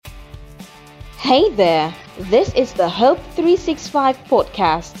Hey there, this is the Hope 365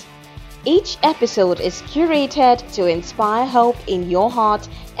 podcast. Each episode is curated to inspire hope in your heart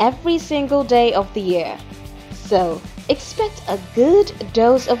every single day of the year. So, expect a good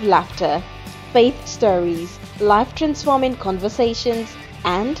dose of laughter, faith stories, life transforming conversations,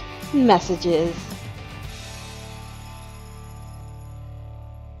 and messages.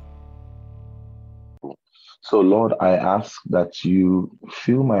 So, Lord, I ask that you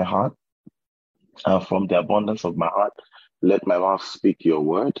fill my heart, and from the abundance of my heart, let my mouth speak your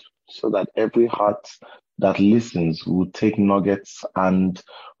word, so that every heart that listens would take nuggets and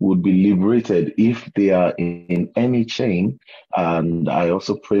would be liberated if they are in any chain. And I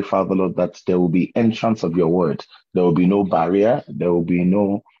also pray, Father, Lord, that there will be entrance of your word. There will be no barrier. There will be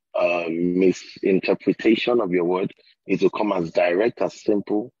no misinterpretation of your word. It will come as direct, as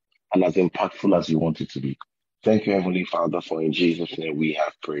simple, and as impactful as you want it to be. Thank you, Heavenly Father, for in Jesus' name we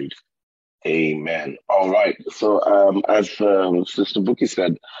have prayed. Amen. All right. So, as Sister Buki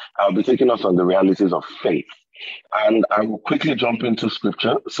said, I'll be taking us on the realities of faith. And I will quickly jump into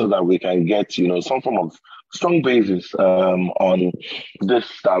scripture so that we can get, some form of strong basis on this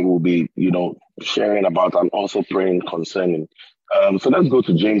that we'll be, sharing about and also praying concerning. So let's go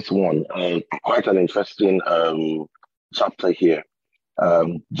to James 1, quite an interesting chapter here.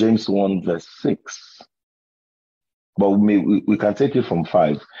 James 1, verse 6. But we can take it from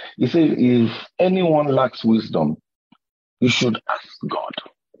 5. He says, if anyone lacks wisdom, you should ask God,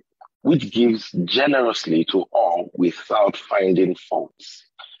 which gives generously to all without finding faults,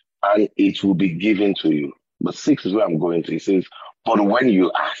 and it will be given to you. But 6 is where I'm going to. He says, but when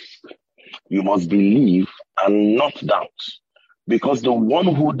you ask, you must believe and not doubt, because the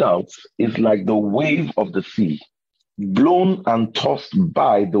one who doubts is like the wave of the sea, blown and tossed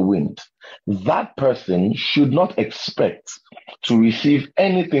by the wind. That person should not expect to receive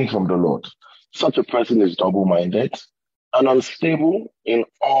anything from the Lord. Such a person is double-minded and unstable in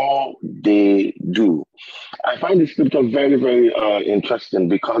all they do. I find this scripture very, very interesting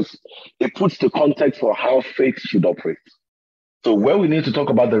because it puts the context for how faith should operate. So when we need to talk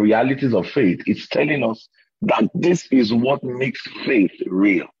about the realities of faith, it's telling us that this is what makes faith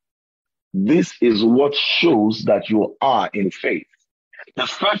real. This is what shows that you are in faith. The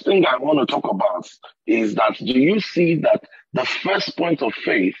first thing I want to talk about is that do you see that the first point of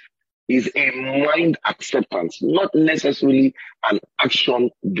faith is a mind acceptance, not necessarily an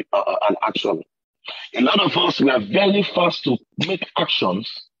action. A lot of us, we are very fast to make actions,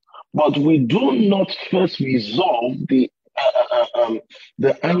 but we do not first resolve the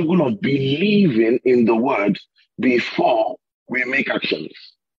angle of believing in the word before we make actions.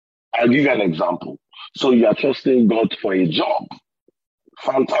 I'll give you an example. So you are trusting God for a job.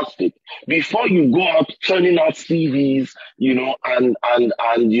 Fantastic. Before you go out turning out CVs, and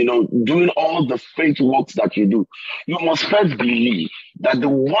doing all the faith works that you do, you must first believe that the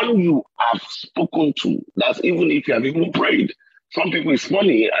one you have spoken to, that's even if you have even prayed. Some people, it's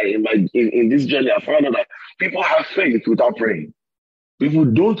funny, in this journey, I found out that people have faith without praying. People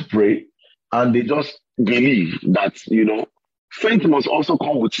don't pray and they just believe that, faith must also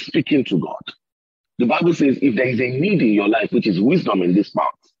come with speaking to God. The Bible says if there is a need in your life, which is wisdom in this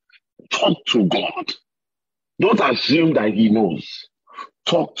part, talk to God. Don't assume that he knows.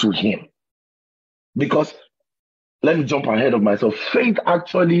 Talk to him. Because, let me jump ahead of myself. Faith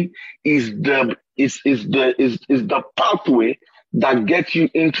actually is the pathway that gets you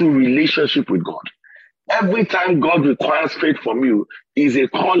into relationship with God. Every time God requires faith from you is a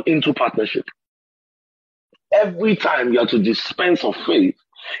call into partnership. Every time you are to dispense of faith,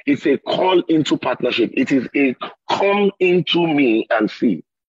 it's a call into partnership. It is a come into me and see.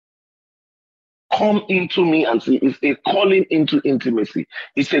 Come into me and see. It's a calling into intimacy.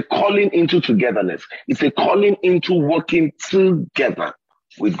 It's a calling into togetherness. It's a calling into working together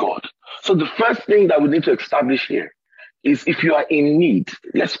with God. So the first thing that we need to establish here is if you are in need,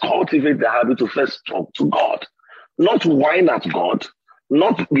 let's cultivate the habit to first talk to God. Not whine at God,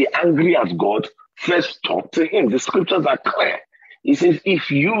 not be angry at God. First talk to him. The scriptures are clear. He says, if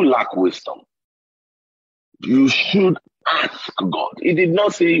you lack wisdom, you should ask God. He did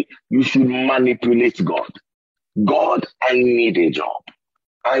not say you should manipulate God. God, I need a job.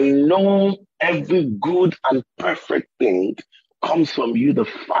 I know every good and perfect thing comes from you, the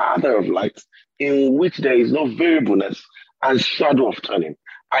Father of lights, in which there is no variableness and shadow of turning.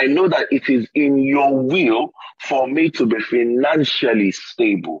 I know that it is in your will for me to be financially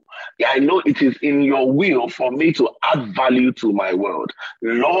stable. I know it is in your will for me to add value to my world.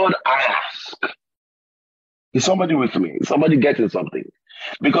 Lord, I ask. Is somebody with me? Is somebody getting something?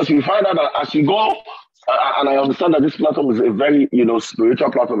 Because you find out that as you go And I understand that this platform is a very,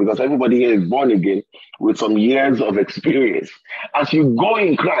 spiritual platform because everybody here is born again with some years of experience. As you go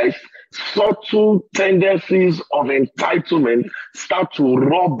in Christ, subtle tendencies of entitlement start to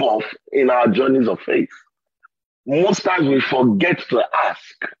rub off in our journeys of faith. Most times we forget to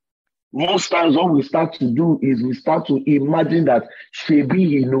ask. Most times what we start to do is we start to imagine that maybe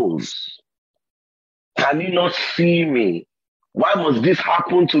he knows. Can he not see me? Why must this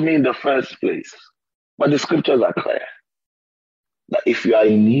happen to me in the first place? But the scriptures are clear that if you are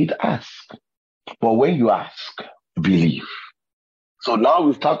in need, ask. But when you ask, believe. So now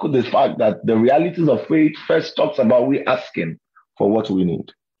we've tackled the fact that the realities of faith first talks about we asking for what we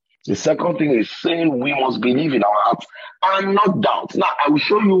need. The second thing is saying we must believe in our hearts and not doubt. Now, I will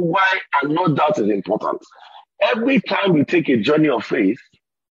show you why and not doubt is important. Every time we take a journey of faith,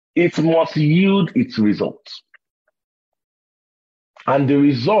 it must yield its results. And the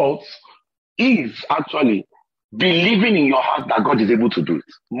results is actually believing in your heart that God is able to do it.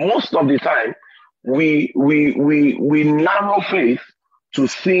 Most of the time, we narrow faith to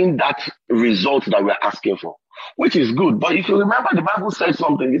seeing that result that we're asking for, which is good. But if you remember, the Bible said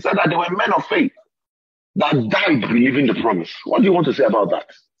something. It said that there were men of faith that died believing the promise. What do you want to say about that?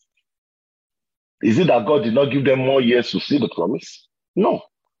 Is it that God did not give them more years to see the promise? No.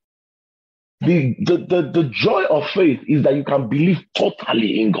 The joy of faith is that you can believe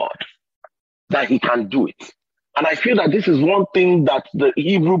totally in God, that he can do it. And I feel that this is one thing that the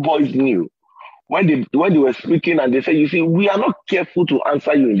Hebrew boys knew when they were speaking, and they said, you see, we are not careful to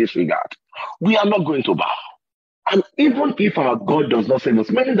answer you in this regard. We are not going to bow. And even if our God does not save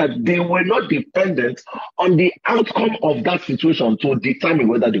us, meaning that they were not dependent on the outcome of that situation to determine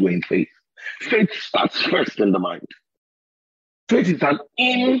whether they were in faith. Faith starts first in the mind. Faith is an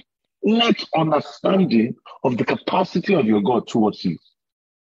innate understanding of the capacity of your God towards you.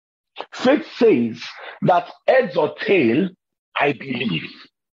 Faith says that heads or tail, I believe.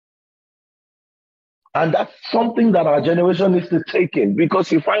 And that's something that our generation needs to take in, because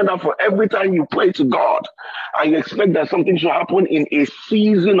you find out for every time you pray to God and you expect that something should happen in a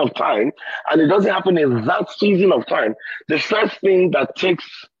season of time, and it doesn't happen in that season of time, the first thing that takes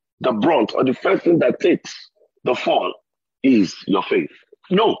the brunt or the first thing that takes the fall is your faith.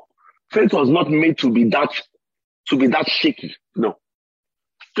 No, faith was not made to be that shaky. No.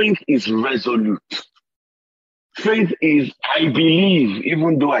 Faith is resolute. Faith is, I believe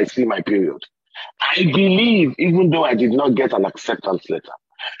even though I see my period. I believe even though I did not get an acceptance letter.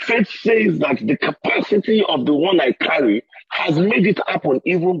 Faith says that the capacity of the one I carry has made it happen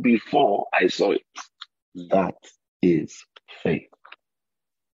even before I saw it. That is faith.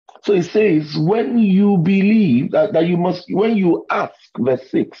 So it says, when you believe, that you must, when you ask, verse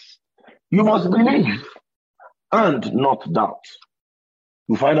 6, you must believe and not doubt.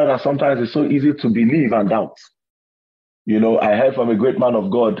 You find out that sometimes it's so easy to believe and doubt. I heard from a great man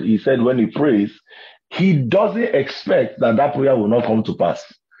of God, he said when he prays, he doesn't expect that prayer will not come to pass.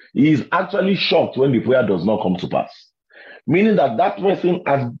 He is actually shocked when the prayer does not come to pass. Meaning that person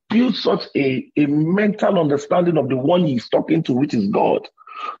has built such a mental understanding of the one he's talking to, which is God,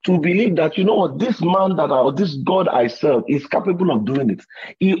 to believe that, this man or this God I serve is capable of doing it.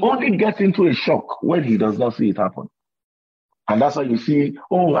 He only gets into a shock when he does not see it happen. And that's why you see,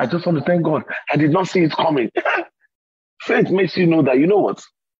 I just want to thank God. I did not see it coming. Faith makes you know that, what?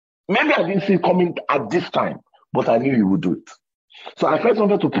 Maybe I didn't see it coming at this time, but I knew you would do it. So I first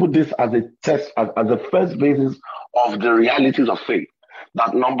wanted to put this as a test, as the first basis of the realities of faith.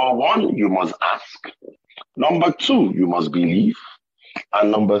 That number one, you must ask. Number two, you must believe. And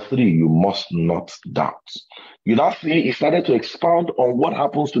number three, you must not doubt. You now see, he started to expound on what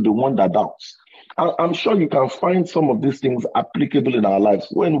happens to the one that doubts. I'm sure you can find some of these things applicable in our lives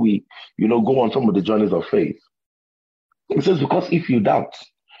when we, go on some of the journeys of faith. It says, because if you doubt,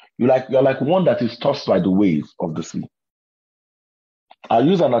 you're like one that is tossed by the waves of the sea. I'll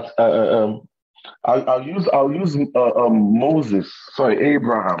use Abraham.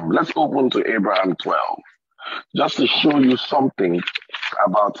 Let's open to Abraham 12, just to show you something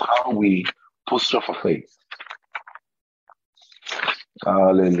about how we posture for faith.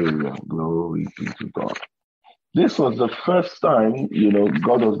 Hallelujah. Glory be to God. This was the first time,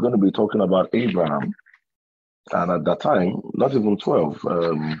 God was going to be talking about Abraham. And at that time, not even 12,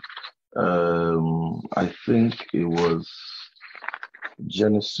 I think it was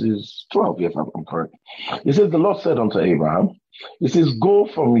Genesis 12. Yes, I'm correct. It says, the Lord said unto Abraham, it says, go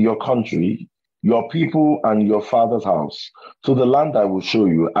from your country your people and your father's house to the land I will show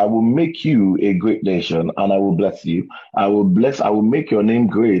you. I will make you a great nation and I will bless you. I will make your name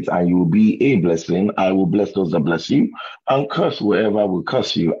great and you will be a blessing. I will bless those that bless you and curse whoever will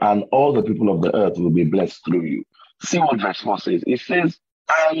curse you, and all the people of the earth will be blessed through you. See what verse 4 says. It says,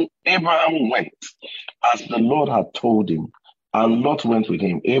 and Abraham went as the Lord had told him, and Lot went with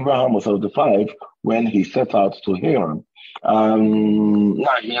him. Abraham was 75 when he set out to Haran.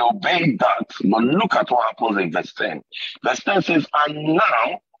 Now he obeyed that, but look at what happens in verse 10. Verse 10 says, and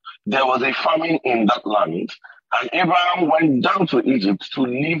now there was a famine in that land, and Abraham went down to Egypt to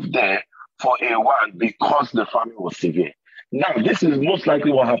live there for a while because the famine was severe. Now, this is most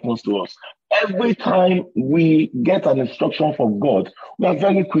likely what happens to us. Every time we get an instruction from God, we are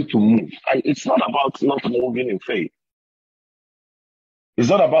very quick to move. And it's not about not moving in faith. It's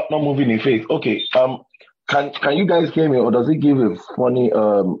not about not moving in faith. Okay, can you guys hear me, or does it give a funny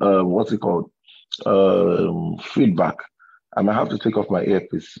what's it called? Feedback? I might have to take off my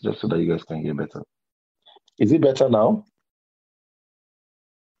earpiece just so that you guys can hear better. Is it better now?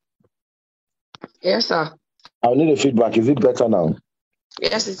 Yes, sir. I'll need a feedback. Is it better now?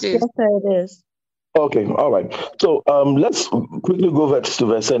 Yes, it is. Yes, sir, it is. Okay, all right. So let's quickly go to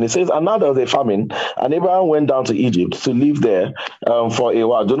verse 10. It says, and now there was a famine, and Abraham went down to Egypt to live there for a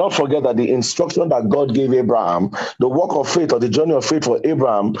while. Do not forget that the instruction that God gave Abraham, the walk of faith or the journey of faith for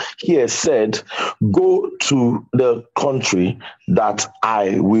Abraham here said, go to the country that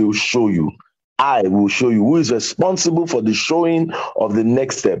I will show you. I will show you. Who is responsible for the showing of the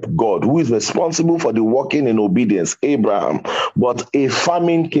next step? God. Who is responsible for the walking in obedience? Abraham. But a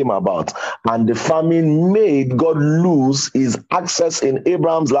famine came about, and the famine made God lose his access in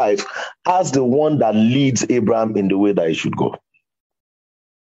Abraham's life as the one that leads Abraham in the way that he should go.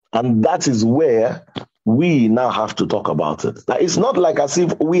 And that is where we now have to talk about it. Now, it's not like as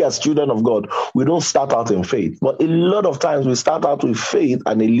if we as children of God, we don't start out in faith, but a lot of times we start out with faith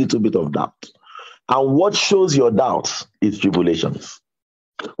and a little bit of doubt. And what shows your doubts is tribulations.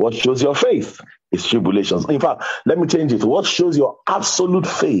 What shows your faith is tribulations. In fact, let me change it. What shows your absolute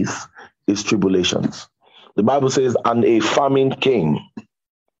faith is tribulations. The Bible says, and a famine came.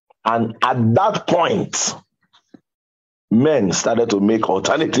 And at that point, men started to make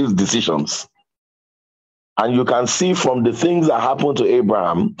alternative decisions. And you can see from the things that happened to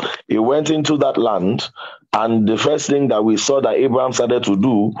Abraham, he went into that land, and the first thing that we saw that Abraham started to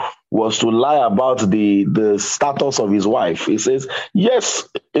do was to lie about the status of his wife. He says, yes,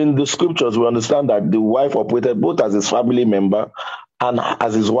 in the scriptures, we understand that the wife operated both as his family member and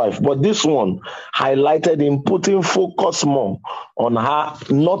as his wife. But this one highlighted him putting focus more on her,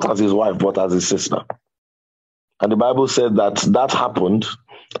 not as his wife, but as his sister. And the Bible said that happened,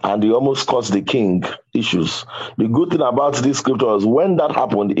 and he almost caused the king issues. The good thing about this scripture is when that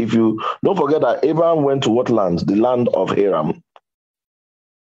happened, if you don't forget that Abraham went to what land? The land of Haran.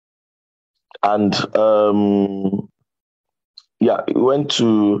 And he went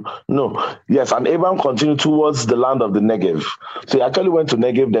to, and Abraham continued towards the land of the Negev. So he actually went to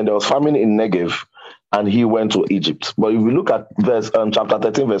Negev, then there was famine in Negev, and he went to Egypt. But if you look at chapter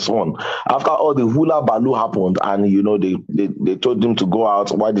 13, verse 1, after all the hula balu happened, and they told him to go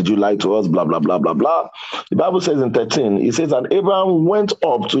out, why did you lie to us, blah, blah, blah, blah, blah. The Bible says in 13, it says, and Abraham went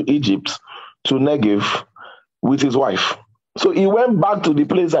up to Egypt, to Negev, with his wife. So he went back to the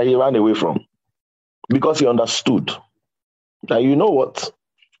place that he ran away from, because he understood that, you know what,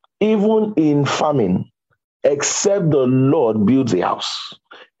 even in famine, except the Lord builds a house,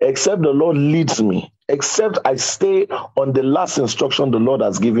 except the Lord leads me, except I stay on the last instruction the Lord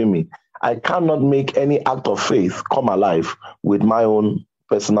has given me, I cannot make any act of faith come alive with my own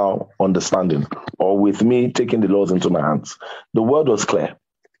personal understanding or with me taking the laws into my hands. The word was clear.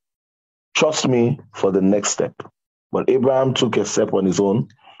 Trust me for the next step. But Abraham took a step on his own.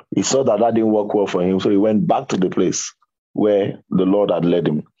 He saw that didn't work well for him, so he went back to the place where the Lord had led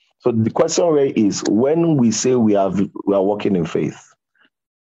him. So the question really is, when we say we are walking in faith,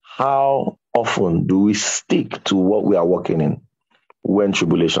 how often do we stick to what we are walking in when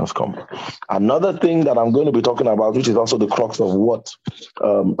tribulations come? Another thing that I'm going to be talking about, which is also the crux of what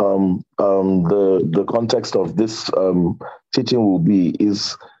the context of this teaching will be,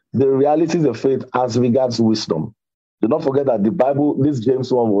 is the realities of faith as regards wisdom. Do not forget that the Bible, this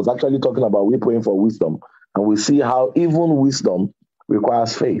James 1, was actually talking about we praying for wisdom. And we see how even wisdom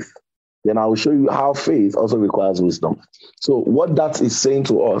requires faith. Then I will show you how faith also requires wisdom. So what that is saying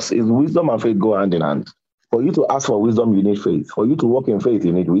to us is wisdom and faith go hand in hand. For you to ask for wisdom, you need faith. For you to walk in faith,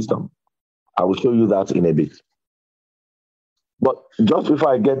 you need wisdom. I will show you that in a bit. But just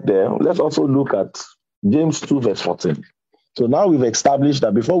before I get there, let's also look at James 2, verse 14. So now we've established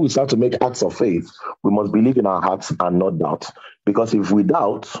that before we start to make acts of faith, we must believe in our hearts and not doubt. Because if we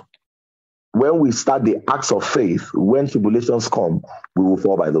doubt, when we start the acts of faith, when tribulations come, we will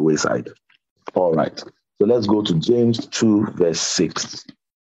fall by the wayside. All right. So let's go to James 2, verse 6.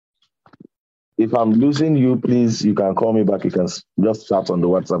 If I'm losing you, please, you can call me back. You can just chat on the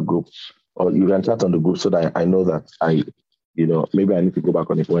WhatsApp group, or you can chat on the group so that I know that maybe I need to go back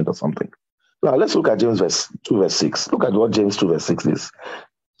on the point or something. Now, let's look at James 2, verse 6. Look at what James 2, verse 6 is.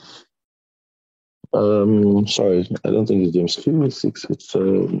 Sorry, I don't think it's James 2, verse 6. It's,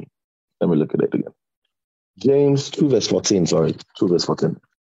 let me look at it again. James 2, verse 14, sorry. 2, verse 14.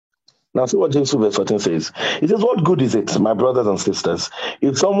 Now, see what James 2, verse 14 says. It says, what good is it, my brothers and sisters,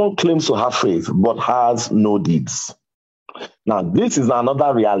 if someone claims to have faith but has no deeds? Now, this is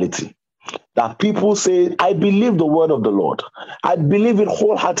another reality. That people say, I believe the word of the Lord. I believe it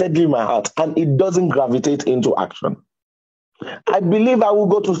wholeheartedly in my heart, and it doesn't gravitate into action. I believe I will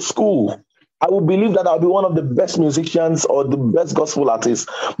go to school. I will believe that I'll be one of the best musicians or the best gospel artists,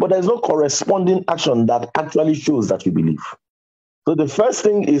 but there's no corresponding action that actually shows that you believe. So the first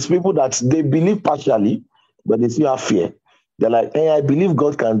thing is people that they believe partially, but they still have fear. They're like, hey, I believe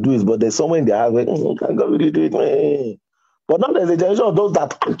God can do it, but there's someone in their heart, can God really do it? But now there's a generation of those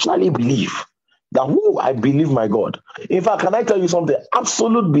that actually believe that, I believe my God. In fact, can I tell you something?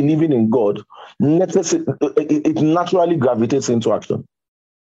 Absolute believing in God, it naturally gravitates into action.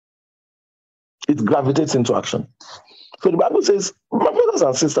 It gravitates into action. So the Bible says, my brothers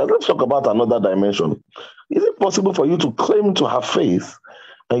and sisters, let's talk about another dimension. Is it possible for you to claim to have faith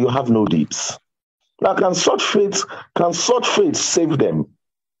and you have no deeds? Now, can such faith save them?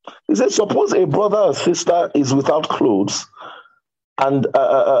 He says, suppose a brother or sister is without clothes and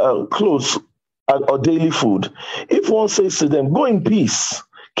clothes or daily food. If one says to them, go in peace,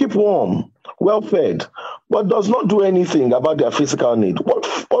 keep warm, well fed, but does not do anything about their physical need,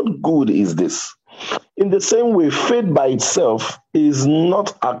 what good is this? In the same way, faith by itself is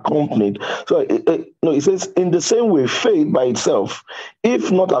not accompanied. So it says, in the same way, faith by itself,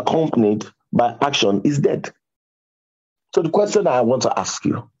 if not accompanied by action, is dead. So the question I want to ask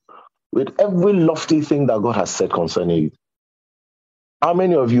you, with every lofty thing that God has said concerning you, how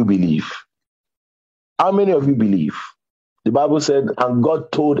many of you believe? How many of you believe? The Bible said, and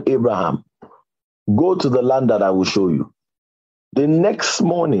God told Abraham, go to the land that I will show you. The next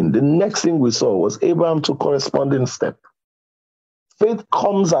morning, the next thing we saw was Abraham took corresponding step. Faith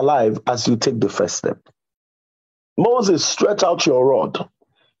comes alive as you take the first step. Moses, stretch out your rod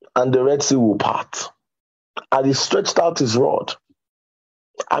and the Red Sea will part. And he stretched out his rod.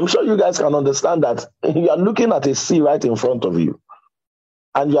 I'm sure you guys can understand that you are looking at a sea right in front of you.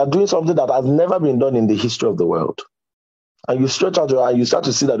 And you are doing something that has never been done in the history of the world. And you stretch out your hand, you start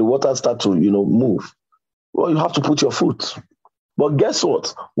to see that the water start to, move. Well, you have to put your foot. But guess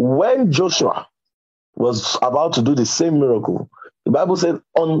what? When Joshua was about to do the same miracle, the Bible said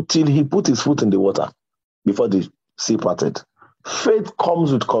until he put his foot in the water before the sea parted. Faith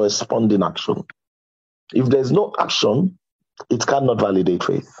comes with corresponding action. If there's no action, it cannot validate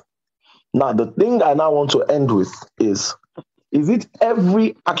faith. Now, the thing I now want to end with is it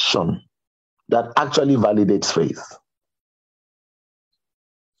every action that actually validates faith?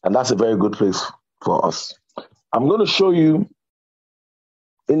 And that's a very good place for us. I'm going to show you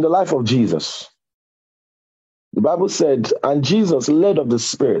in the life of Jesus. The Bible said, and Jesus, led of the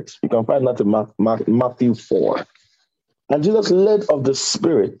Spirit, you can find that in Matthew 4. And Jesus, led of the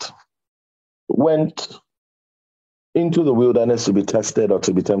Spirit, went into the wilderness to be tested or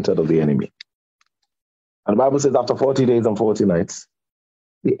to be tempted of the enemy. And the Bible says after 40 days and 40 nights,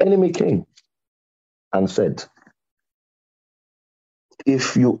 the enemy came and said,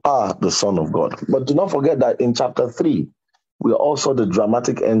 if you are the Son of God. But do not forget that in chapter 3, we also the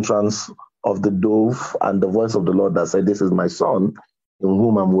dramatic entrance of the dove and the voice of the Lord that said, this is my son in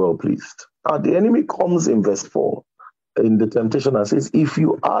whom I'm well pleased. Now the enemy comes in verse 4 in the temptation and says, if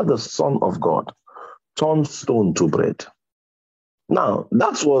you are the Son of God, turn stone to bread. Now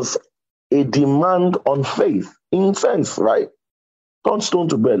that was a demand on faith in sense, right? Turn stone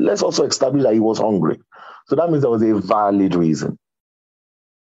to bread. Let's also establish that he was hungry. So that means there was a valid reason.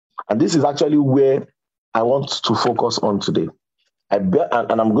 And this is actually where I want to focus on today. And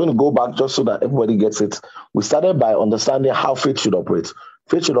I'm going to go back just so that everybody gets it. We started by understanding how faith should operate.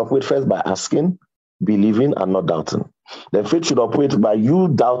 Faith should operate first by asking, believing, and not doubting. Then faith should operate by you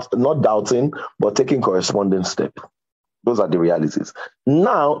not doubting, but taking corresponding step. Those are the realities.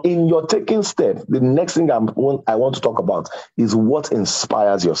 Now, in your taking step, the next thing I want to talk about is what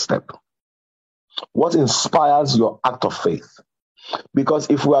inspires your step. What inspires your act of faith? Because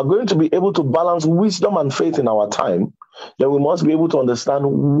if we are going to be able to balance wisdom and faith in our time, then we must be able to understand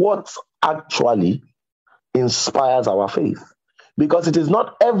what actually inspires our faith. Because it is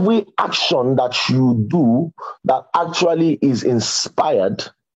not every action that you do that actually is inspired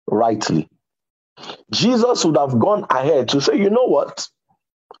rightly. Jesus would have gone ahead to say, you know what?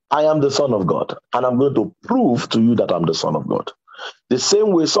 I am the Son of God, and I'm going to prove to you that I'm the Son of God. The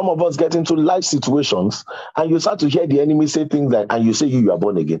same way some of us get into life situations and you start to hear the enemy say things like, and you say you are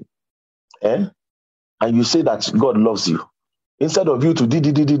born again. And you say that God loves you. Instead of you to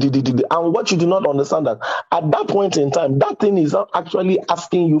and what you do not understand that at that point in time, that thing is not actually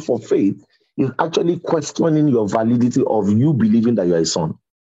asking you for faith. It's actually questioning your validity of you believing that you are a son.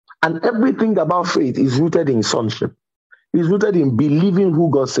 And everything about faith is rooted in sonship. It's rooted in believing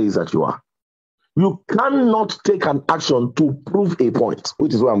who God says that you are. You cannot take an action to prove a point,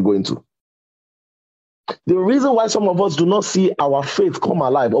 which is where I'm going to. The reason why some of us do not see our faith come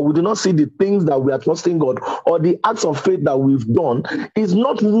alive, or we do not see the things that we are trusting God, or the acts of faith that we've done, is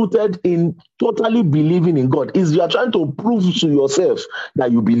not rooted in totally believing in God. Is you are trying to prove to yourself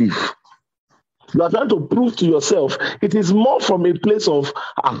that you believe. You are trying to prove to yourself. It is more from a place of,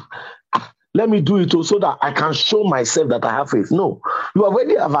 let me do it so that I can show myself that I have faith. No, you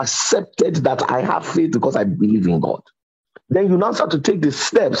already have accepted that I have faith because I believe in God. Then you now start to take the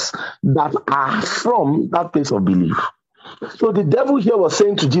steps that are from that place of belief. So the devil here was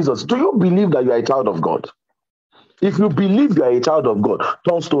saying to Jesus, do you believe that you are a child of God? If you believe you are a child of God,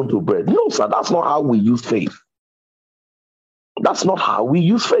 turn stone to bread. No, sir, that's not how we use faith. That's not how we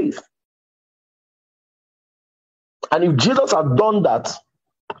use faith. And if Jesus had done that,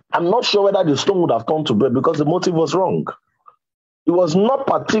 I'm not sure whether the stone would have turned to bread because the motive was wrong. It was not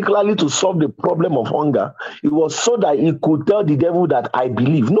particularly to solve the problem of hunger. It was so that he could tell the devil that I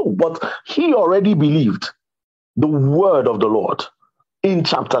believe. No, but he already believed the word of the Lord in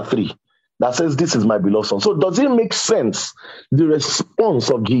chapter 3 that says, this is my beloved son. So does it make sense, the response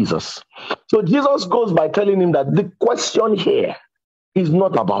of Jesus? So Jesus goes by telling him that the question here is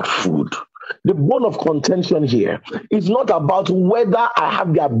not about food. The bone of contention here is not about whether I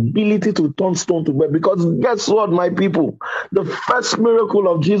have the ability to turn stone to bread. Because guess what, my people? The first miracle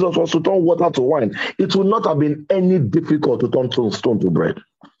of Jesus was to turn water to wine. It would not have been any difficult to turn stone to bread.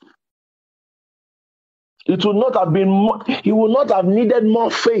 It would not have been, he would not have needed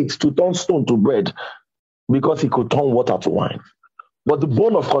more faith to turn stone to bread because he could turn water to wine. But the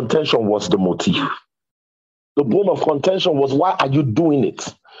bone of contention was the motive. The bone of contention was, why are you doing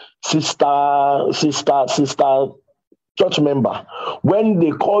it? Sister, church member, when they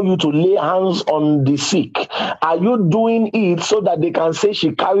call you to lay hands on the sick, are you doing it so that they can say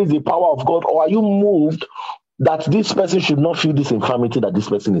she carries the power of God, or are you moved that this person should not feel this infirmity that this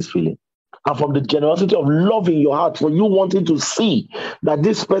person is feeling? And from the generosity of love in your heart, for you wanting to see that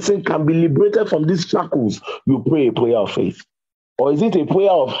this person can be liberated from these shackles, you pray a prayer of faith. Or is it a prayer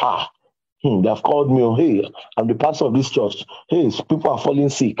of they have called me, hey, I'm the pastor of this church. Hey, people are falling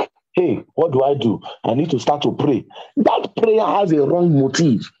sick. Hey, what do? I need to start to pray. That prayer has a wrong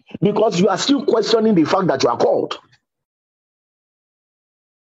motive because you are still questioning the fact that you are called.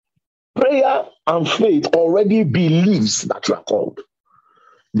 Prayer and faith already believes that you are called.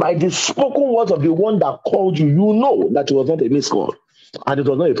 By the spoken words of the one that called you, you know that it was not a missed call and it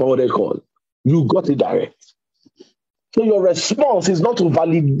was not a forwarded call. You got it direct. So your response is not to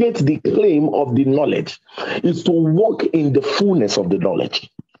validate the claim of the knowledge. It's to walk in the fullness of the knowledge.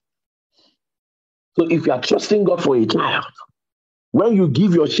 So if you are trusting God for a child, when you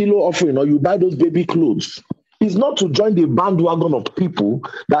give your Shiloh offering or you buy those baby clothes, it's not to join the bandwagon of people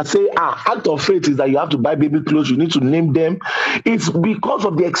that say, act of faith is that you have to buy baby clothes, you need to name them. It's because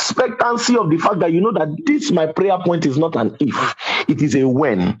of the expectancy of the fact that you know that this, my prayer point, is not an if, it is a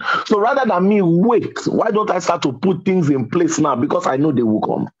when. So rather than me wait, why don't I start to put things in place now because I know they will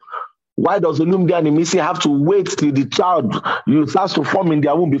come? Why does Olumide and Imisi have to wait till the child starts to form in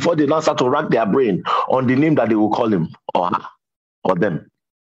their womb before they now start to rack their brain on the name that they will call him or her or them?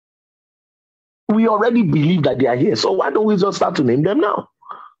 We already believe that they are here. So why don't we just start to name them now?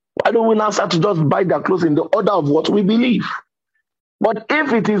 Why don't we now start to just buy their clothes in the order of what we believe? But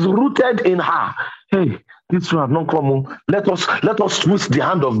if it is rooted in her, hey, this will have not come. Let us twist the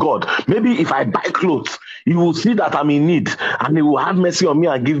hand of God. Maybe if I buy clothes, you will see that I'm in need and he will have mercy on me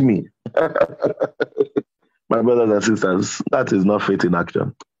and give me. My brothers and sisters, that is not faith in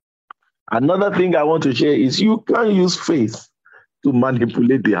action. Another thing I want to share is you can't use faith to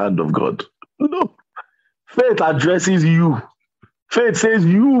manipulate the hand of God. No. Faith addresses you. Faith says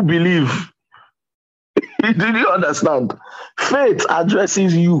you believe. Did you understand? Faith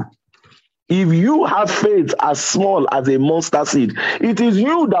addresses you. If you have faith as small as a mustard seed, it is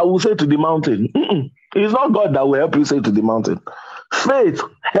you that will say to the mountain, It's not God that will help you say to the mountain. Faith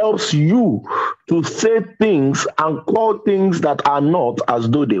helps you to say things and call things that are not as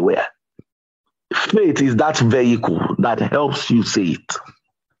though they were. Faith is that vehicle that helps you say it.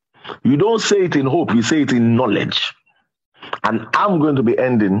 You don't say it in hope, you say it in knowledge. And I'm going to be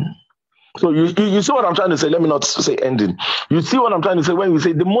ending. So you see what I'm trying to say? Let me not say ending. You see what I'm trying to say when we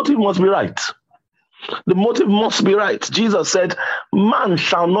say the motive must be right. The motive must be right. Jesus said, man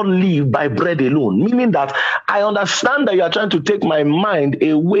shall not live by bread alone. Meaning that I understand that you are trying to take my mind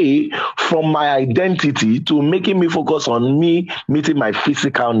away from my identity to making me focus on me meeting my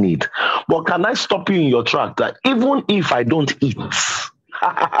physical need. But can I stop you in your track that even if I don't eat,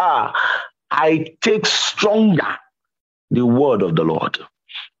 I take stronger the word of the Lord.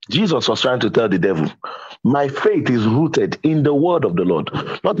 Jesus was trying to tell the devil, my faith is rooted in the word of the Lord,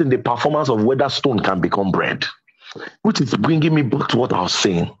 not in the performance of whether stone can become bread. Which is bringing me back to what I was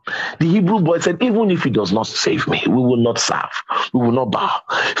saying. The Hebrew boy said, even if he does not save me, we will not serve. We will not bow.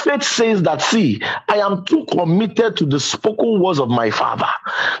 Faith says that, see, I am too committed to the spoken words of my Father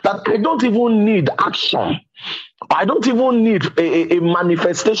that I don't even need action. I don't even need a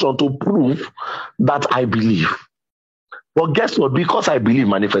manifestation to prove that I believe. But guess what? Because I believe,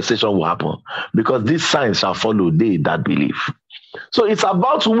 manifestation will happen. Because these signs shall follow they that believe. So it's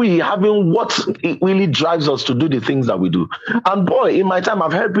about we having what it really drives us to do the things that we do. And boy, in my time,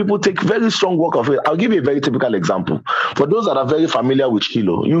 I've heard people take very strong work of it. I'll give you a very typical example. For those that are very familiar with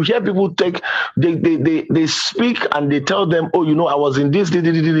Shiloh, you hear people take, they speak and they tell them, oh, you know, I was in this,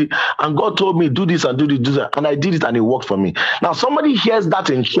 and God told me do this and do this, and I did it and it worked for me. Now, somebody hears that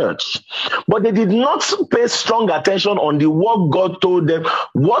in church, but they did not pay strong attention on the work God told them,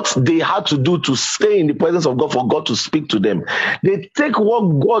 what they had to do to stay in the presence of God for God to speak to them. They take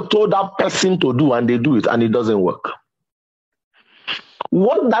what God told that person to do and they do it and it doesn't work.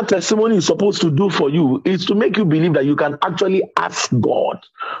 What that testimony is supposed to do for you is to make you believe that you can actually ask God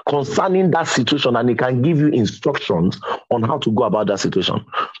concerning that situation and He can give you instructions on how to go about that situation.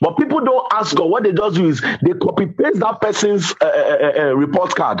 But people don't ask God. What they just do is they copy paste that person's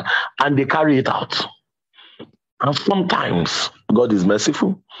report card and they carry it out. And sometimes God is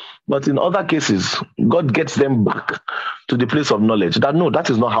merciful, but in other cases, God gets them back to the place of knowledge that no,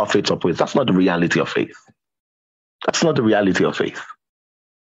 that is not how faith operates. That's not the reality of faith. That's not the reality of faith.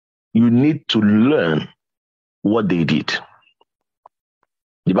 You need to learn what they did.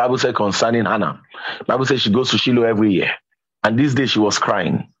 The Bible said concerning Hannah, the Bible says she goes to Shiloh every year. And this day she was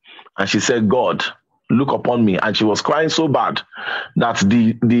crying. And she said, God, look upon me. And she was crying so bad that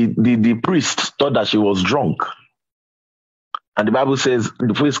the priest thought that she was drunk. And the Bible says,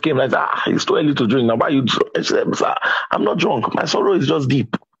 the priest came and said, it's too early to drink. Now, why are you drunk? She said, I'm not drunk. My sorrow is just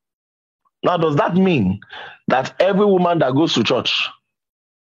deep. Now, does that mean that every woman that goes to church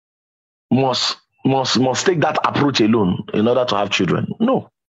must take that approach alone in order to have children?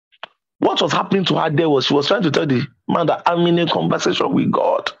 No. What was happening to her there was she was trying to tell the man that I'm in a conversation with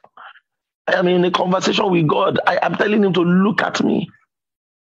God. I am in a conversation with God. I am telling him to look at me.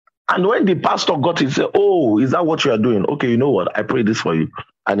 And when the pastor got it, he said, oh, is that what you are doing? Okay, you know what? I pray this for you.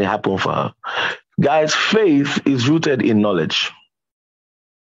 And it happened for her. Guys, faith is rooted in knowledge.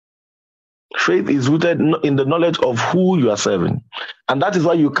 Faith is rooted in the knowledge of who you are serving. And that is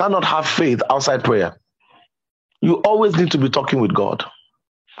why you cannot have faith outside prayer. You always need to be talking with God.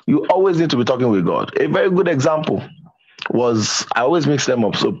 You always need to be talking with God. A very good example was, I always mix them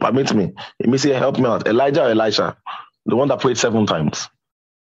up, so permit me. Let me say, help me out. Elijah or Elisha? The one that prayed 7 times.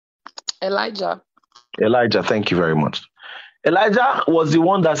 Elijah. Elijah, thank you very much. Elijah was the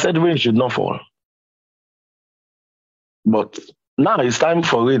one that said rain should not fall. But now it's time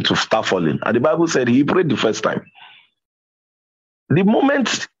for rain to start falling. And the Bible said he prayed the first time. The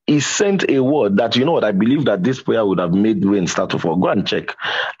moment he sent a word that, you know what, I believe that this prayer would have made rain start to fall. Go and check.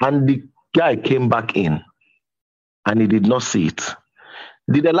 And the guy came back in and he did not see it.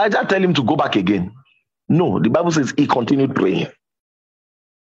 Did Elijah tell him to go back again? No, the Bible says he continued praying.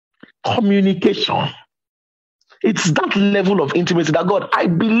 Communication. It's that level of intimacy that God, I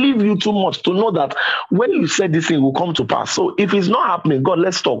believe you too much to know that when you said this thing will come to pass. So if it's not happening, God,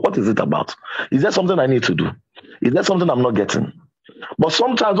 let's talk. What is it about? Is there something I need to do? Is there something I'm not getting? But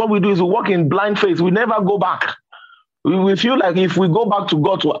sometimes what we do is we walk in blind faith. We never go back. We feel like if we go back to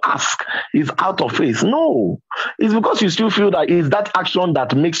God to ask, it's out of faith. No, it's because you still feel that it's that action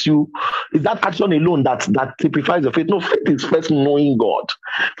that makes you, it's that action alone that typifies your faith. No, faith is first knowing God.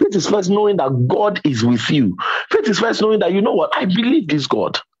 Faith is first knowing that God is with you. Faith is first knowing that, you know what, I believe this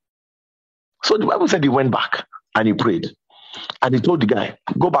God. So the Bible said he went back and he prayed. And he told the guy,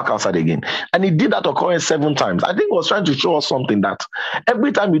 go back outside again. And he did that occurrence 7 times. I think he was trying to show us something, that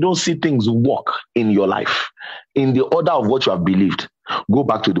every time you don't see things work in your life, in the order of what you have believed, go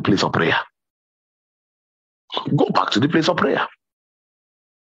back to the place of prayer. Go back to the place of prayer.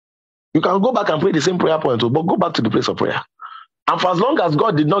 You can go back and pray the same prayer point, but go back to the place of prayer. And for as long as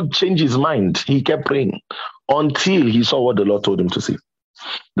God did not change his mind, he kept praying until he saw what the Lord told him to see.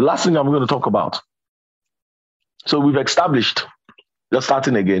 The last thing I'm going to talk about. So we've established, just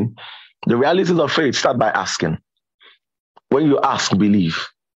starting again, the realities of faith start by asking. When you ask, believe.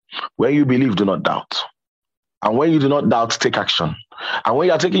 When you believe, do not doubt. And when you do not doubt, take action. And when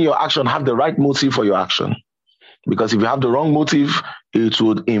you are taking your action, have the right motive for your action. Because if you have the wrong motive, it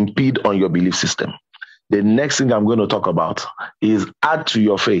would impede on your belief system. The next thing I'm going to talk about is add to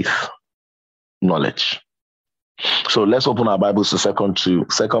your faith knowledge. So let's open our Bibles to 2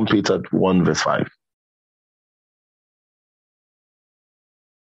 Peter 1 verse 5.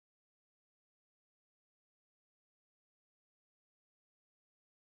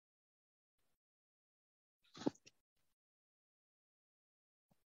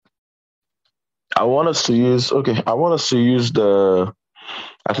 I want us to use the,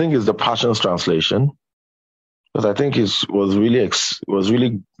 I think it's the Passions Translation, because I think it was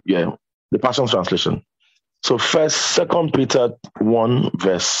really the Passions Translation. So first, 2 Peter 1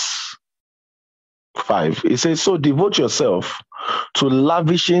 verse 5. It says, so devote yourself to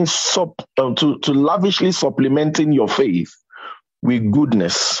lavishly supplementing your faith with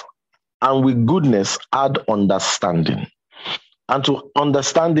goodness, and with goodness add understanding, and to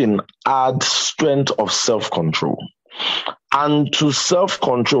understanding add strength of self-control, and to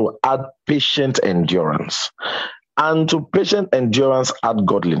self-control add patient endurance, and to patient endurance add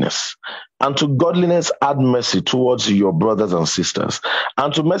godliness, and to godliness add mercy towards your brothers and sisters,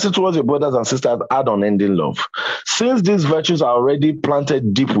 and to mercy towards your brothers and sisters add unending love. Since these virtues are already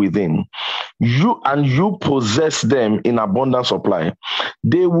planted deep within you possess them in abundant supply,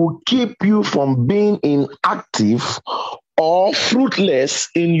 they will keep you from being inactive or fruitless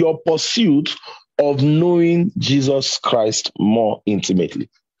in your pursuit of knowing Jesus Christ more intimately.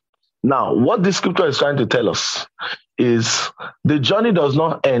 Now, what this scripture is trying to tell us is the journey does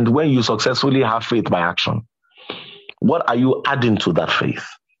not end when you successfully have faith by action. What are you adding to that faith?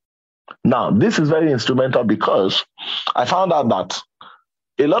 Now, this is very instrumental, because I found out that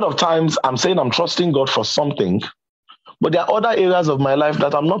a lot of times I'm saying I'm trusting God for something, but there are other areas of my life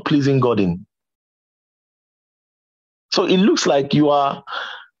that I'm not pleasing God in. So it looks like you love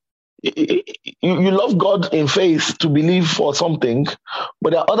God in faith to believe for something,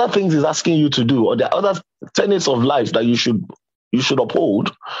 but there are other things he's asking you to do, or there are other tenets of life that you should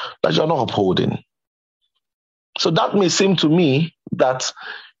uphold that you're not upholding. So that may seem to me that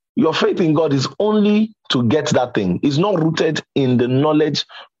your faith in God is only to get that thing. It's not rooted in the knowledge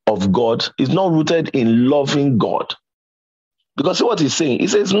of God. It's not rooted in loving God. Because see what he's saying? He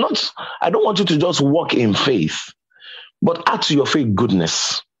says, I don't want you to just walk in faith, but add to your faith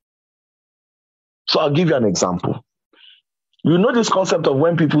goodness. So I'll give you an example. You know this concept of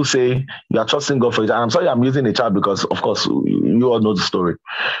when people say you are trusting God for it. I'm sorry I'm using a child because, of course, you all know the story.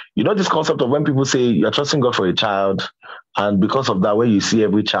 You know this concept of when people say you are trusting God for a child, and because of that, when you see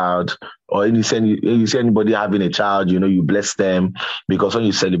every child, or you see anybody having a child, you bless them, because when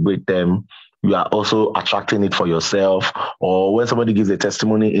you celebrate them, you are also attracting it for yourself. Or when somebody gives a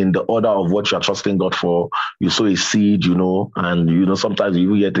testimony in the order of what you are trusting God for, you sow a seed, and sometimes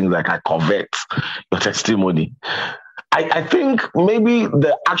you hear things like, I covet your testimony. I think maybe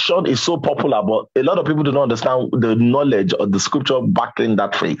the action is so popular, but a lot of people do not understand the knowledge of the scripture backing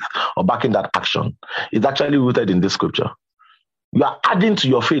that faith or backing that action. It's actually rooted in this scripture. You are adding to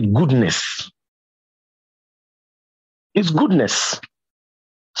your faith goodness. It's goodness.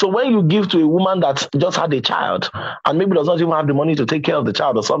 So when you give to a woman that just had a child and maybe does not even have the money to take care of the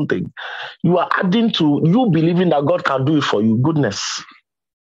child or something, you are adding to you believing that God can do it for you, goodness.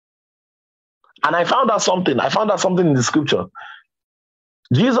 And I found out something in the scripture.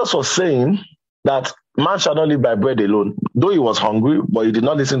 Jesus was saying that man shall not live by bread alone, though he was hungry, but he did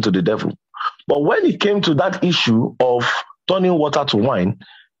not listen to the devil. But when it came to that issue of turning water to wine,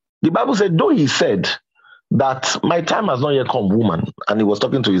 the Bible said, though he said that my time has not yet come, woman, and he was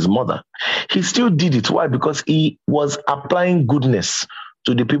talking to his mother, he still did it. Why? Because he was applying goodness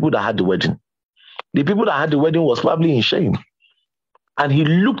to the people that had the wedding. The people that had the wedding was probably in shame. And he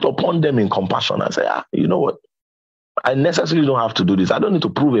looked upon them in compassion and said, you know what? I necessarily don't have to do this. I don't need to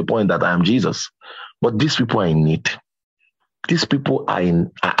prove a point that I am Jesus. But these people are in need. These people are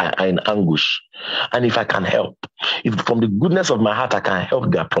in anguish. And if I can help, if from the goodness of my heart I can help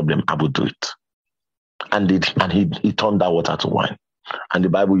their problem, I will do it. and he turned that water to wine. And the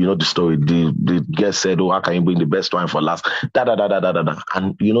Bible, you know the story. The guest said, "Oh, how can you bring the best wine for last?" Da da da da da da da.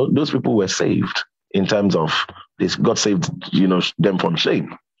 And those people were saved in terms of this. God saved them from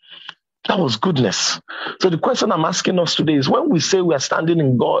shame. That was goodness. So the question I'm asking us today is: when we say we are standing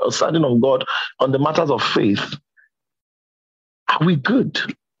in God or standing on God on the matters of faith, are we good?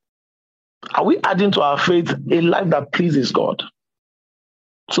 Are we adding to our faith a life that pleases God?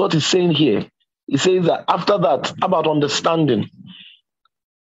 So what he's saying here, he says that after that, about understanding.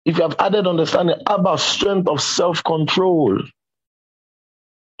 If you have added understanding, how about strength of self-control?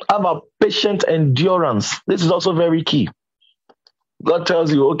 How about patient endurance? This is also very key. God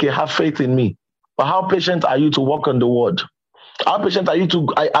tells you, okay, have faith in me. But how patient are you to walk on the word? How patient are you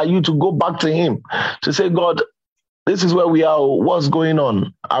to go back to him to say, God, this is where we are. What's going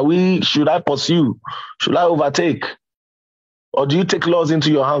on? Should I pursue? Should I overtake? Or do you take laws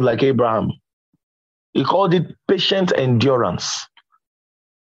into your hands like Abraham? He called it patient endurance.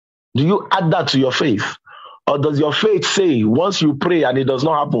 Do you add that to your faith? Or does your faith say, once you pray and it does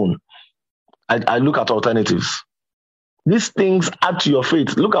not happen, I look at alternatives? These things add to your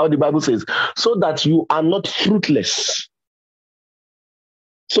faith. Look at what the Bible says. So that you are not fruitless.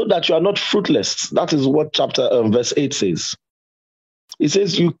 So that you are not fruitless. That is what verse 8 says. It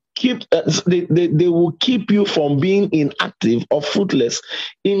says you keep. They will keep you from being inactive or fruitless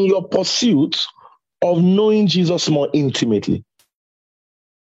in your pursuit of knowing Jesus more intimately.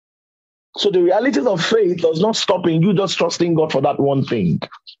 So the realities of faith does not stop in you just trusting God for that one thing.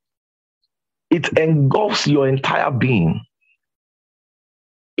 It engulfs your entire being.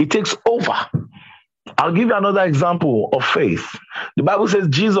 It takes over. I'll give you another example of faith. The Bible says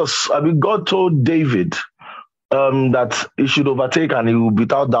God told David that he should overtake and he will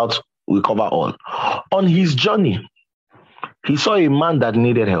without doubt recover all. On his journey, he saw a man that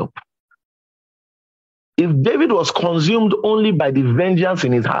needed help. If David was consumed only by the vengeance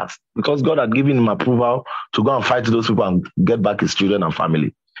in his heart, because God had given him approval to go and fight those people and get back his children and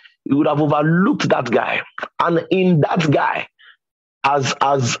family, he would have overlooked that guy. And in that guy, as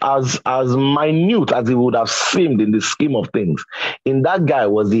minute as he would have seemed in the scheme of things, in that guy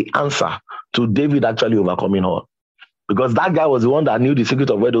was the answer to David actually overcoming all. Because that guy was the one that knew the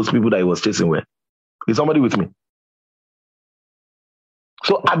secret of where those people that he was chasing were. Is somebody with me?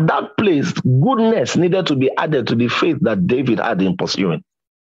 So at that place, goodness needed to be added to the faith that David had in pursuing.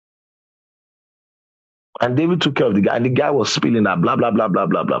 And David took care of the guy, and the guy was spilling that blah, blah, blah, blah,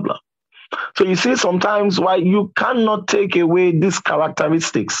 blah, blah, blah. So you see sometimes why you cannot take away these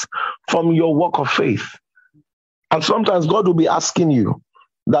characteristics from your walk of faith. And sometimes God will be asking you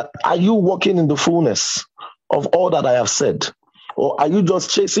that, are you walking in the fullness of all that I have said? Or are you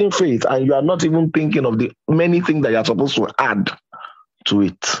just chasing faith and you are not even thinking of the many things that you are supposed to add to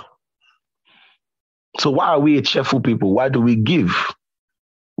it? So why are we a cheerful people? Why do we give?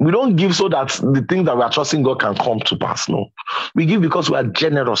 We don't give so that the things that we are trusting God can come to pass. No. We give because we are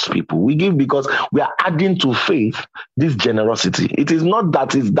generous people. We give because we are adding to faith this generosity. It is not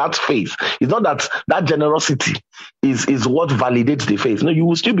that it's that faith. It's not that generosity is what validates the faith. No, you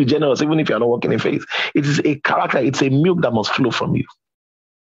will still be generous even if you are not walking in faith. It is a character. It's a milk that must flow from you.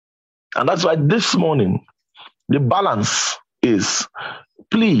 And that's why this morning, the balance is,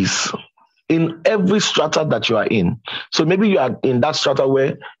 please, in every strata that you are in. So maybe you are in that strata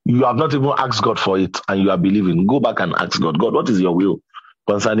where you have not even asked God for it and you are believing. Go back and ask God, what is your will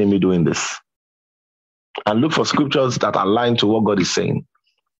concerning me doing this? And look for scriptures that align to what God is saying.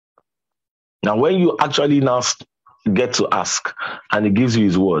 Now, when you actually now get to ask and he gives you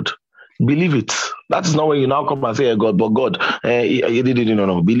his word, believe it. That is not when you now come and say, hey, God, but God,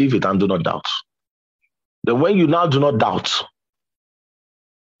 no, believe it and do not doubt. Then when you now do not doubt,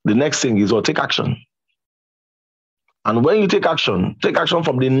 the next thing is, take action. And when you take action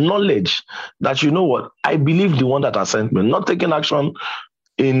from the knowledge that you know what, I believe the one that has sent me, not taking action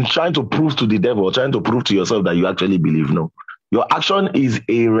in trying to prove to the devil or trying to prove to yourself that you actually believe. No. Your action is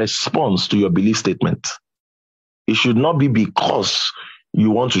a response to your belief statement. It should not be because you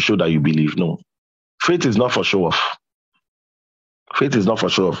want to show that you believe. No. Faith is not for show off. Faith is not for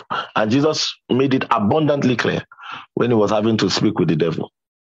show off. And Jesus made it abundantly clear when he was having to speak with the devil,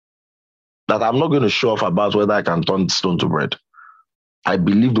 that I'm not going to show off about whether I can turn stone to bread. I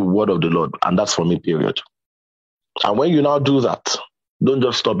believe the word of the Lord, and that's for me, period. And when you now do that, don't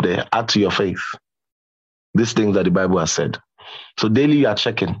just stop there. Add to your faith these things that the Bible has said. So daily you are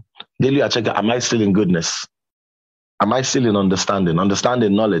checking. Am I still in goodness? Am I still in understanding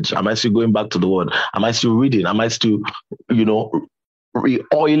knowledge? Am I still going back to the word? Am I still reading? Am I still,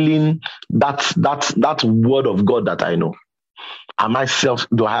 re-oiling that word of God that I know?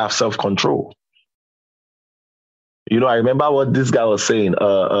 Do I have self-control? I remember what this guy was saying,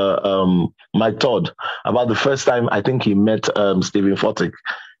 Mike Todd, about the first time I think he met Stephen Furtick.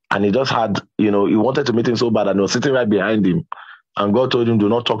 And he just had, he wanted to meet him so bad and he was sitting right behind him. And God told him, do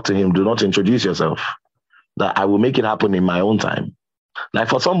not talk to him, do not introduce yourself, that I will make it happen in my own time. Like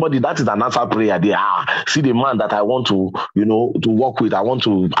for somebody, that is an answer prayer. They see the man that I want to, to work with. I want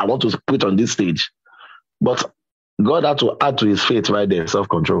to put on this stage. But God had to add to his faith right there,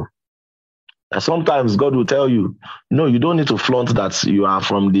 self-control. And sometimes God will tell you, no, you don't need to flaunt that you are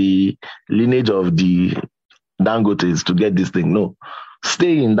from the lineage of the Dangotes to get this thing. No,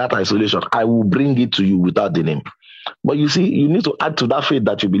 stay in that isolation. I will bring it to you without the name. But you see, you need to add to that faith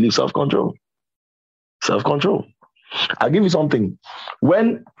that you believe, self-control. Self-control. I'll give you something.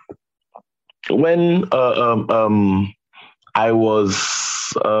 When I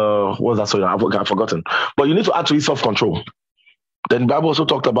was what was that? Sorry, I've forgotten. But you need to add to it self-control. Then the Bible also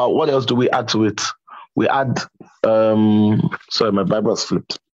talked about what else do we add to it? We add sorry, my Bible has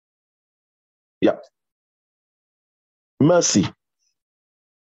flipped. Yeah. Mercy,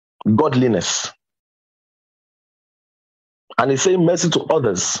 godliness. And it's saying mercy to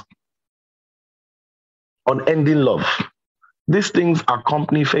others, unending love. These things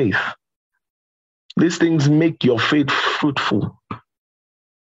accompany faith. These things make your faith fruitful.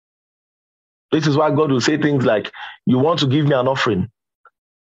 This is why God will say things like, you want to give me an offering,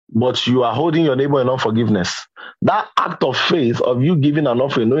 but you are holding your neighbor in unforgiveness. That act of faith of you giving an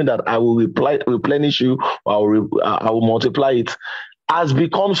offering, knowing that I will replenish you, or I will multiply it, has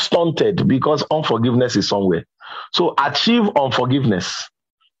become stunted because unforgiveness is somewhere. So achieve unforgiveness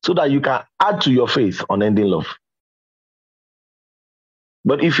so that you can add to your faith unending love.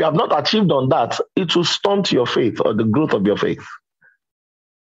 But if you have not achieved on that, it will stunt your faith or the growth of your faith.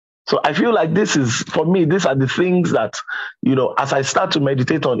 So I feel like this is, for me, these are the things that, as I start to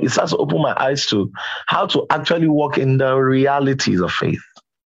meditate on, it starts to open my eyes to how to actually walk in the realities of faith.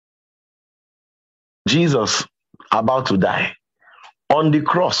 Jesus, about to die, on the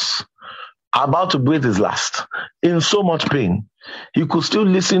cross, about to breathe his last, in so much pain, he could still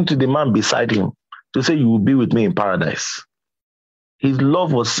listen to the man beside him to say, you will be with me in paradise. His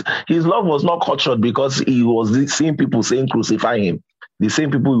love was not cut short because he was seeing people saying, crucify him. The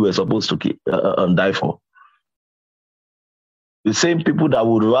same people we were supposed to die for. The same people that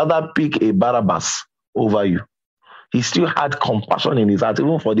would rather pick a Barabbas over you. He still had compassion in his heart,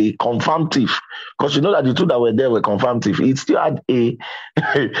 even for the confirmed thief. Because you know that the two that were there were confirmed thief. He still had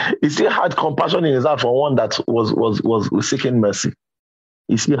compassion in his heart for one that was seeking mercy.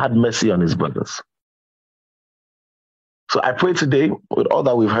 He still had mercy on his brothers. So I pray today, with all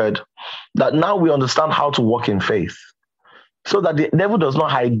that we've heard, that now we understand how to walk in faith, so that the devil does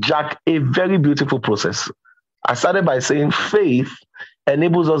not hijack a very beautiful process. I started by saying faith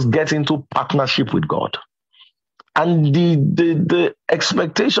enables us get into partnership with God. And the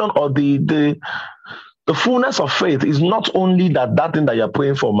expectation or the fullness of faith is not only that thing that you're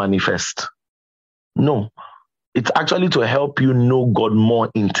praying for manifest. No, it's actually to help you know God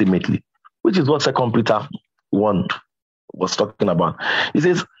more intimately, which is what 2 Peter 1 was talking about. It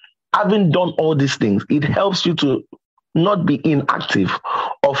says, having done all these things, it helps you to not be inactive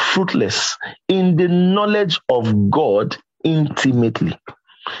or fruitless in the knowledge of God intimately.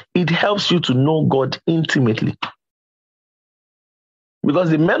 It helps you to know God intimately. Because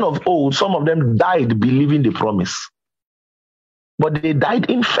the men of old, some of them died believing the promise. But they died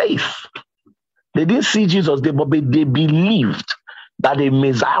in faith. They didn't see Jesus, but they believed that a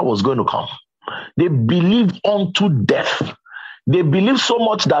Messiah was going to come. They believed unto death. They believed so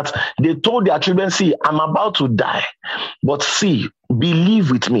much that they told their children, see, I'm about to die, but see,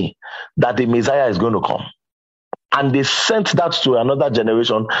 believe with me that the Messiah is going to come. And they sent that to another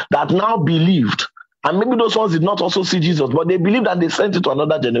generation that now believed. And maybe those ones did not also see Jesus, but they believed and they sent it to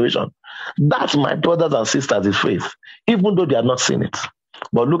another generation. That's, my brothers and sisters, is faith, even though they have not seen it.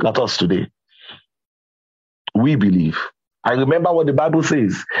 But look at us today. We believe. I remember what the Bible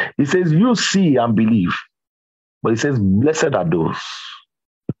says. It says, you see and believe. But it says, blessed are those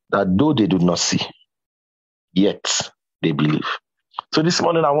that though they do not see, yet they believe. So this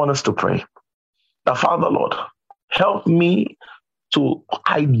morning I want us to pray that, Father, Lord, help me to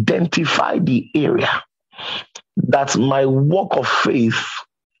identify the area that my walk of faith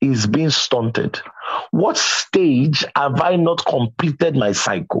is being stunted. What stage have I not completed my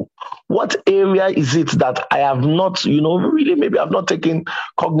cycle? What area is it that I have not, really maybe I've not taken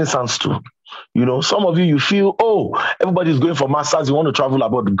cognizance to? Some of you feel, everybody's going for masters, you want to travel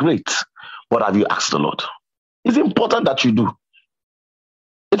abroad. Great. But have you asked the Lord? It's important that you do.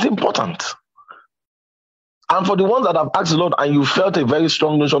 It's important. And for the ones that have asked the Lord and you felt a very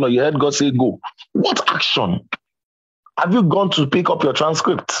strong notion or you heard God say, go, what action Have you gone to pick up your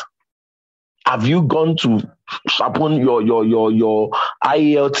transcript? Have you gone to sharpen your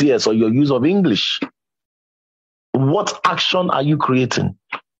IELTS or your use of English? What action are you creating?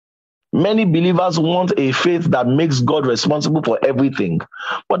 Many believers want a faith that makes God responsible for everything,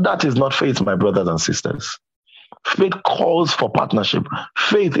 but that is not faith, my brothers and sisters. Faith calls for partnership.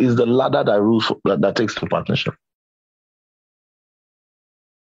 Faith is the ladder that takes to partnership.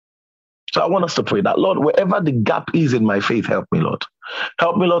 So I want us to pray that, Lord, wherever the gap is in my faith, help me, Lord.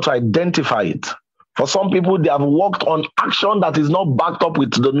 Help me, Lord, to identify it. For some people, they have worked on action that is not backed up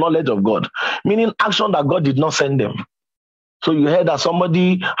with the knowledge of God, meaning action that God did not send them. So you heard that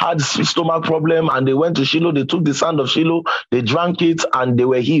somebody had stomach problem and they went to Shiloh, they took the sand of Shiloh, they drank it and they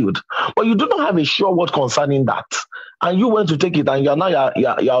were healed. But you do not have a sure word concerning that. And you went to take it and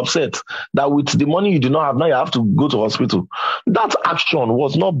you're upset that with the money you do not have, now you have to go to hospital. That action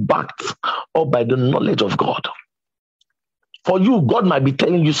was not backed up by the knowledge of God. For you, God might be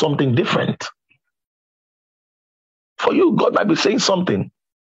telling you something different. For you, God might be saying something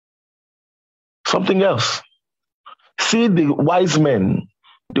else. See the wise men.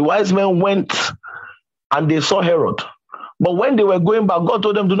 The wise men went and they saw Herod. But when they were going back, God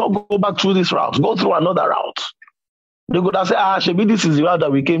told them, do not go back through this route. Go through another route. They could have said, Shebi, this is the route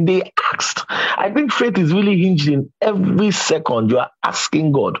that we came. They asked. I think faith is really hinged in every second. You are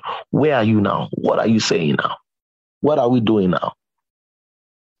asking God, where are you now? What are you saying now? What are we doing now?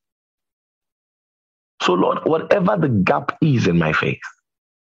 So Lord, whatever the gap is in my faith,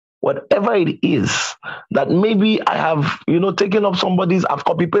 whatever it is that maybe I have, taken up I've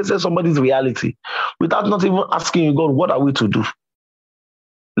copy-pasted somebody's reality without not even asking you, God, what are we to do?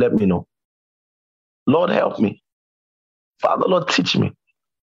 Let me know. Lord, help me. Father, Lord, teach me.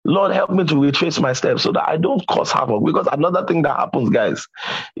 Lord, help me to retrace my steps so that I don't cause havoc. Because another thing that happens, guys,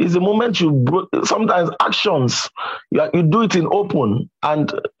 is the moment sometimes actions, you do it in open,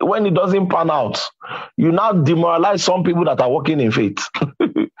 and when it doesn't pan out, you now demoralize some people that are walking in faith.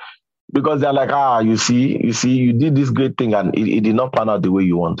 Because they're like, you see, you did this great thing and it did not pan out the way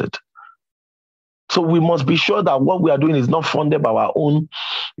you wanted. So we must be sure that what we are doing is not funded by our own,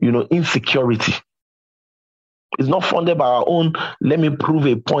 insecurity. It's not funded by our own, let me prove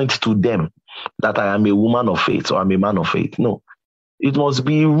a point to them that I am a woman of faith or I'm a man of faith. No, it must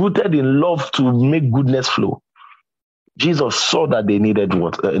be rooted in love to make goodness flow. Jesus saw that they needed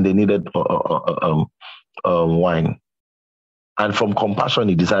water, and they needed wine. And from compassion,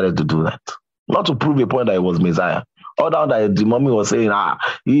 he decided to do that. Not to prove a point that he was Messiah. Or that the mommy was saying,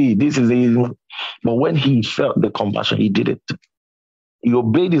 this is a... But when he felt the compassion, he did it. He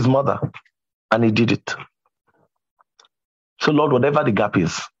obeyed his mother and he did it. So Lord, whatever the gap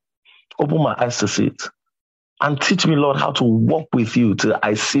is, open my eyes to see it. And teach me, Lord, how to walk with you till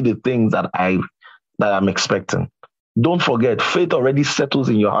I see the things that I'm expecting. Don't forget, faith already settles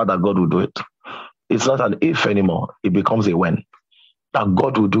in your heart that God will do it. It's not an if anymore. It becomes a when. That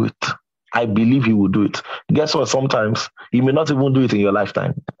God will do it. I believe he will do it. Guess what? Sometimes he may not even do it in your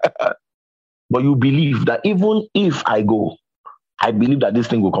lifetime. But you believe that even if I go, I believe that this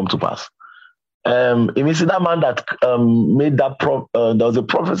thing will come to pass. If you see that man that made that, there was a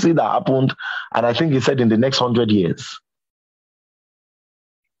prophecy that happened, and I think he said in the next 100 years.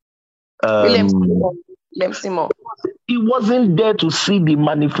 William Seymour. He wasn't there to see the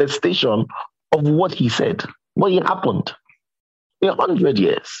manifestation of what he said, but it happened. 100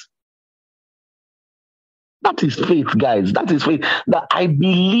 years. That is faith, guys. That is faith. That I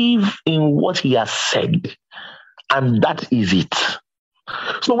believe in what he has said, and that is it.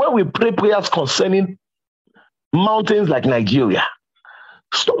 So when we pray prayers concerning mountains like Nigeria,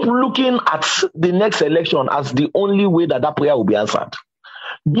 stop looking at the next election as the only way that prayer will be answered.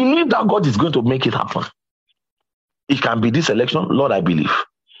 Believe that God is going to make it happen. It can be this election, Lord, I believe.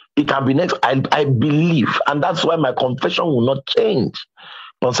 It can be next, I believe. And that's why my confession will not change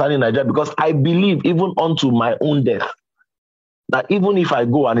concerning Nigeria, because I believe even unto my own death, that even if I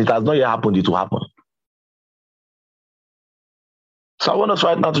go and it has not yet happened, it will happen. So I want us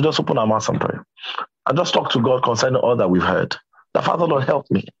right now to just open our mouths and pray. And just talk to God concerning all that we've heard. The Father, Lord, help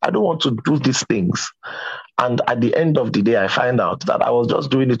me. I don't want to do these things. And at the end of the day, I find out that I was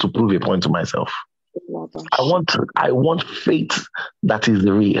just doing it to prove a point to myself. I want faith that is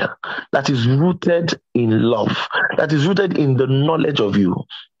real, that is rooted in love, that is rooted in the knowledge of you.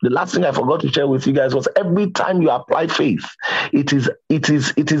 The last thing I forgot to share with you guys was every time you apply faith, it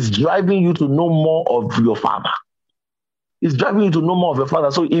is driving you to know more of your Father. It's driving you to know more of your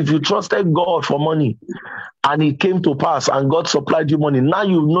Father. So if you trusted God for money and it came to pass and God supplied you money, now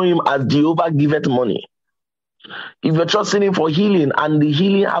you know him as Jehovah giveth money. If you're trusting him for healing and the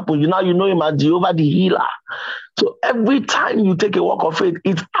healing happens, you know him as Jehovah the healer. So every time you take a walk of faith,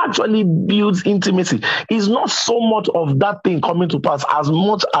 it actually builds intimacy. It's not so much of that thing coming to pass as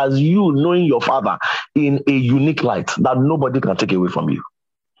much as you knowing your Father in a unique light that nobody can take away from you.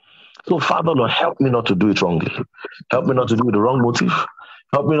 So Father, Lord, help me not to do it wrongly. Help me not to do it with the wrong motive.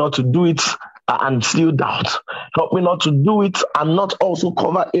 Help me not to do it and still doubt. Help me not to do it and not also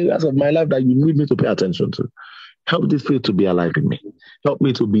cover areas of my life that you need me to pay attention to. Help this faith to be alive in me. Help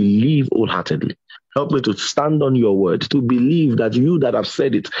me to believe wholeheartedly. Help me to stand on your word, to believe that you that have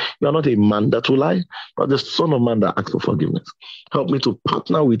said it, you are not a man that will lie, but the Son of Man that asks for forgiveness. Help me to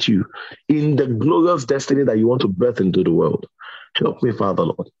partner with you in the glorious destiny that you want to birth into the world. Help me, Father,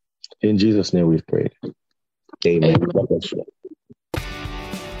 Lord. In Jesus' name we've prayed. Amen.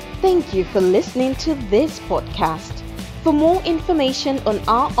 Thank you for listening to this podcast. For more information on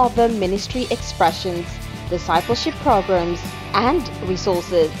our other ministry expressions, discipleship programs, and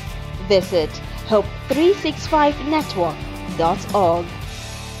resources, visit hope365network.org.